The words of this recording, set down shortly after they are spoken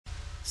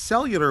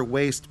Cellular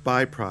waste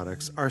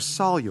byproducts are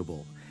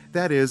soluble,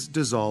 that is,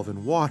 dissolve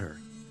in water.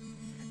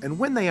 And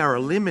when they are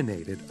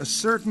eliminated, a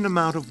certain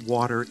amount of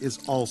water is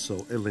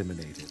also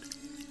eliminated.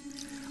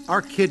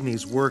 Our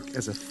kidneys work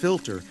as a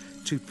filter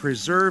to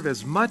preserve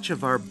as much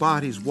of our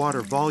body's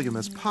water volume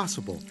as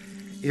possible.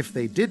 If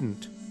they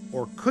didn't,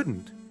 or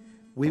couldn't,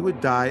 we would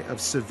die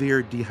of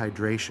severe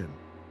dehydration.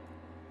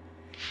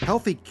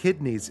 Healthy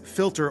kidneys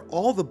filter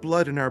all the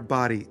blood in our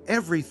body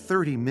every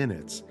 30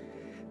 minutes.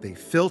 They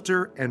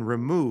filter and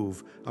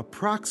remove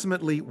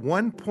approximately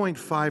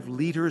 1.5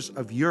 liters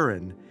of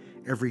urine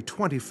every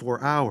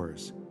 24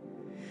 hours.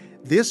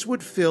 This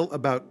would fill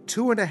about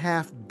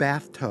 2.5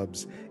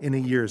 bathtubs in a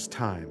year's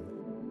time.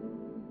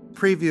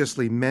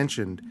 Previously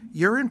mentioned,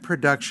 urine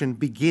production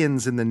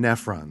begins in the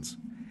nephrons.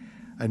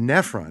 A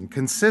nephron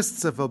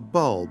consists of a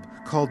bulb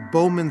called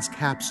Bowman's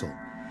capsule,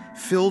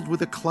 filled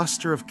with a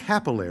cluster of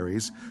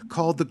capillaries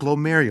called the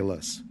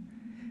glomerulus,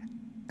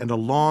 and a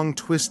long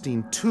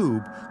twisting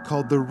tube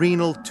called the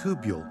renal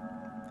tubule.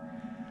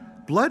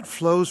 Blood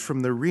flows from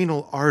the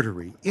renal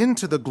artery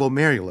into the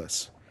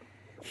glomerulus.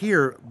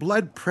 Here,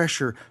 blood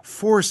pressure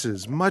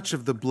forces much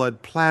of the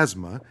blood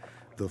plasma,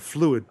 the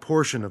fluid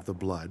portion of the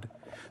blood,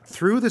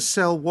 through the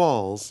cell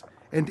walls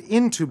and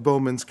into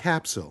Bowman's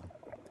capsule.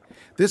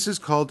 This is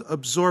called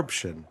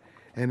absorption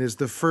and is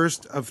the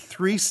first of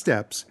 3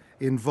 steps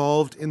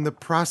involved in the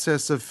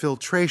process of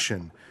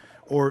filtration,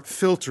 or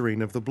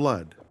filtering of the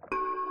blood.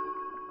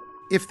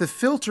 If the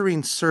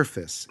filtering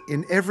surface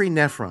in every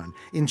nephron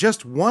in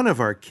just one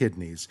of our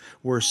kidneys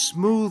were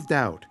smoothed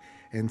out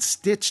and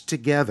stitched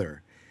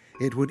together,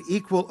 it would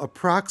equal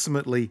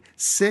approximately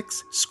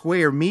 6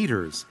 square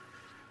meters,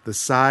 the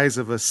size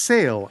of a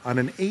sail on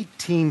an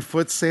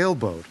 18-foot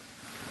sailboat.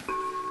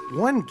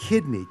 One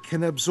kidney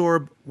can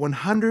absorb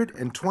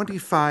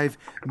 125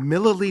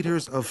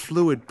 milliliters of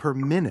fluid per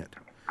minute,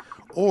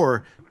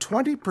 or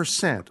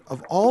 20%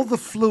 of all the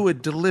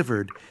fluid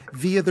delivered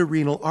via the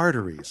renal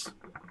arteries.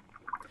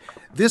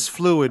 This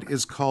fluid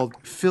is called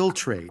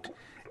filtrate,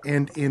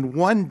 and in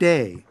one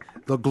day,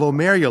 the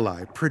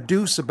glomeruli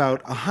produce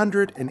about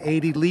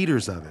 180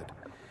 liters of it.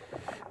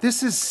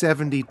 This is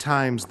 70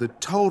 times the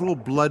total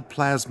blood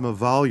plasma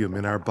volume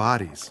in our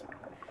bodies.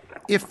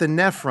 If the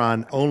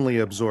nephron only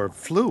absorbed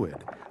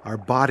fluid, our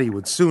body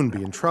would soon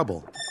be in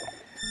trouble.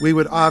 We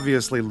would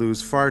obviously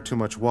lose far too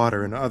much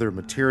water and other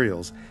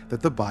materials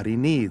that the body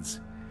needs.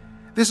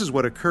 This is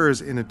what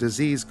occurs in a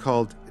disease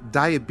called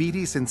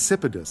diabetes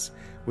insipidus,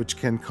 which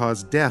can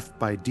cause death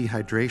by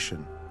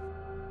dehydration.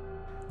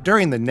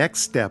 During the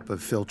next step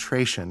of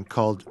filtration,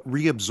 called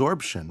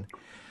reabsorption,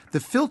 the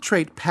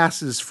filtrate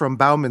passes from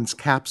Bowman's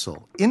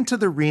capsule into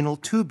the renal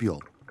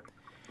tubule.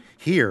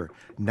 Here,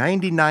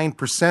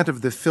 99%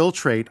 of the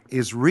filtrate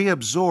is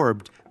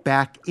reabsorbed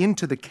back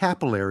into the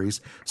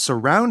capillaries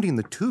surrounding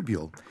the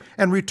tubule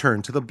and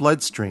returned to the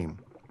bloodstream.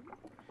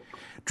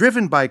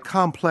 Driven by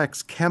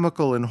complex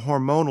chemical and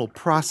hormonal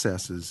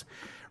processes,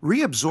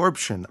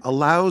 reabsorption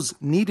allows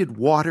needed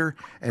water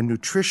and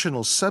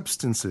nutritional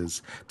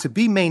substances to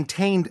be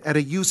maintained at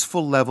a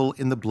useful level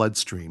in the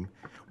bloodstream,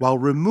 while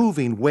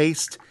removing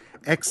waste,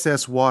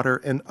 excess water,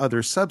 and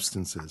other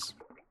substances.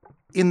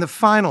 In the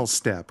final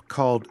step,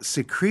 called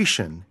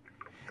secretion,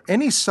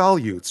 any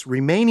solutes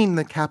remaining in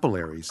the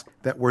capillaries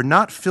that were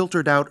not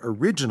filtered out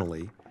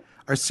originally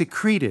are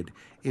secreted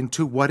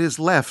into what is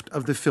left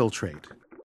of the filtrate.